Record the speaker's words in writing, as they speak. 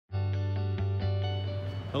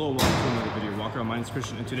Hello, welcome to another video walk around. My name is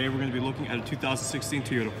Christian, and today we're going to be looking at a 2016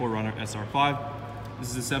 Toyota 4Runner SR5.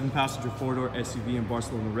 This is a 7-passenger 4-door SUV in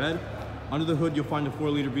Barcelona red. Under the hood, you'll find a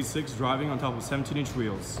 4-liter V6 driving on top of 17-inch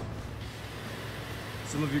wheels.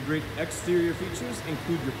 Some of your great exterior features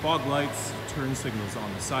include your fog lights, turn signals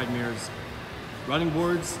on the side mirrors, running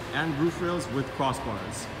boards, and roof rails with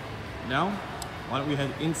crossbars. Now, why don't we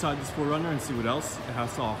head inside this 4Runner and see what else it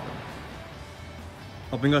has to offer.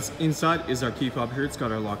 Helping us inside is our key fob here. It's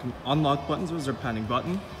got our lock and unlock buttons. Those are panic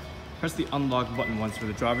button. Press the unlock button once for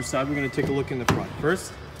the driver's side. We're going to take a look in the front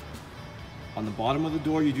first. On the bottom of the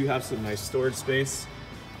door, you do have some nice storage space.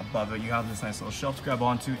 Above it, you have this nice little shelf to grab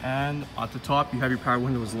onto, and at the top, you have your power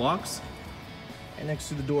windows locks. And next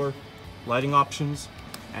to the door, lighting options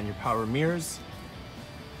and your power mirrors.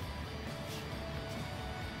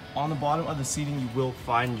 On the bottom of the seating, you will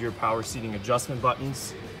find your power seating adjustment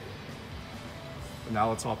buttons. Now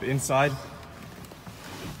let's hop inside.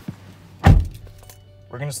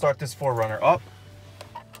 We're going to start this 4Runner up.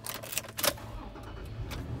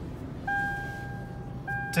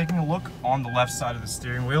 Taking a look on the left side of the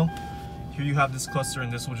steering wheel, here you have this cluster,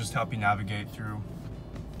 and this will just help you navigate through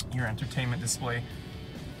your entertainment display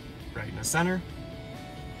right in the center.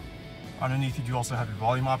 Underneath, you do also have your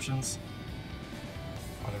volume options.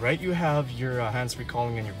 On the right, you have your hands-free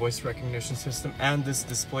calling and your voice recognition system, and this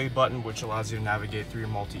display button, which allows you to navigate through your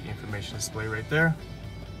multi-information display right there.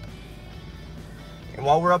 And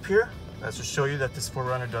while we're up here, let's just show you that this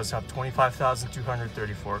 4Runner does have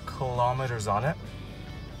 25,234 kilometers on it.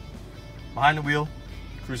 Behind the wheel,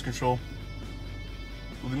 cruise control.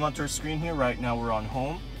 Moving on to our screen here, right now we're on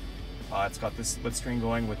home. It's got this split screen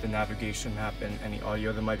going with the navigation map and any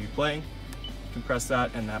audio that might be playing. You can press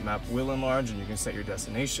that and that map will enlarge, and you can set your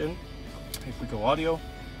destination. If we go audio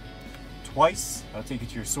twice, I'll take you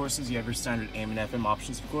to your sources. You have your standard AM and FM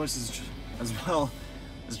options, of course, as well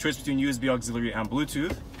as a choice between USB auxiliary and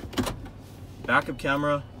Bluetooth. Backup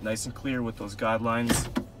camera, nice and clear with those guidelines.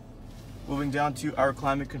 Moving down to our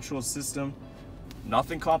climate control system,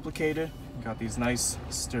 nothing complicated. You got these nice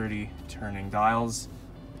sturdy turning dials.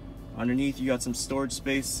 Underneath, you got some storage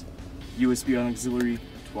space, USB auxiliary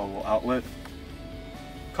 12-volt outlet,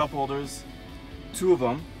 cup holders, 2 of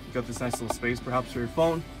them. You got this nice little space perhaps for your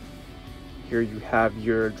phone. Here you have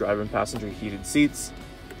your driver and passenger heated seats.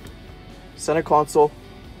 Center console,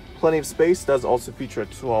 plenty of space, does also feature a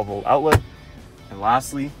 12-volt outlet. And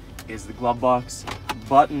lastly is the glove box.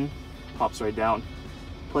 Button pops right down.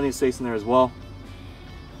 Plenty of space in there as well.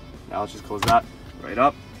 Now let's just close that right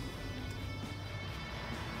up.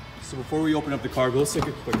 So before we open up the cargo, let's take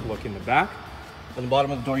a quick look in the back. On the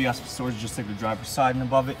bottom of the door, you have some storage just like the driver's side, and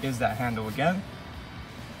above it is that handle again.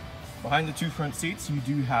 Behind the 2 front seats, you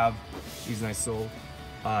do have these nice little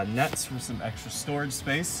nets for some extra storage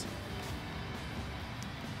space.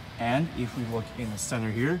 And if we look in the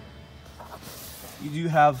center here, you do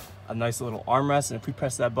have a nice little armrest, and if we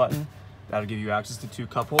press that button, that'll give you access to 2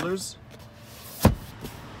 cup holders.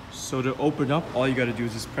 So to open up, all you gotta do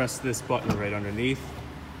is just press this button right underneath.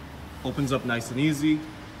 Opens up nice and easy.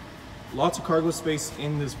 Lots of cargo space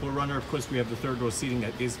in this 4Runner. Of course, we have the 3rd row seating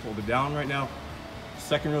that is folded down right now.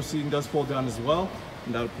 2nd row seating does fold down as well,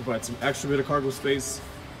 and that will provide some extra bit of cargo space.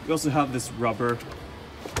 We also have this rubber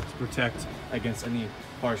to protect against any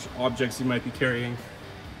harsh objects you might be carrying.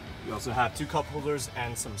 You also have 2 cup holders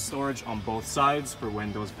and some storage on both sides for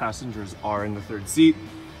when those passengers are in the 3rd seat.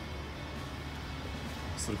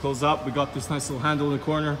 So to close up, we got this nice little handle in the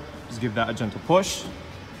corner. Just give that a gentle push.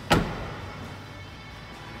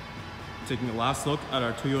 Taking a last look at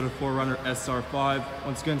our Toyota 4Runner SR5.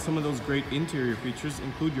 Once again, some of those great interior features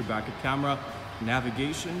include your backup camera,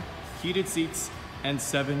 navigation, heated seats, and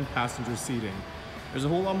 7 passenger seating. There's a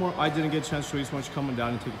whole lot more I didn't get a chance to show you, so much coming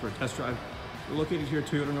down and take it for a test drive. We're located here at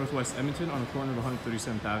Toyota Northwest Edmonton on the corner of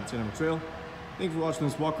 137th Avenue and St.Albert Trail. Thank you for watching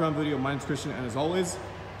this walk around video. My name is Christian, and as always,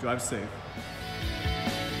 drive safe.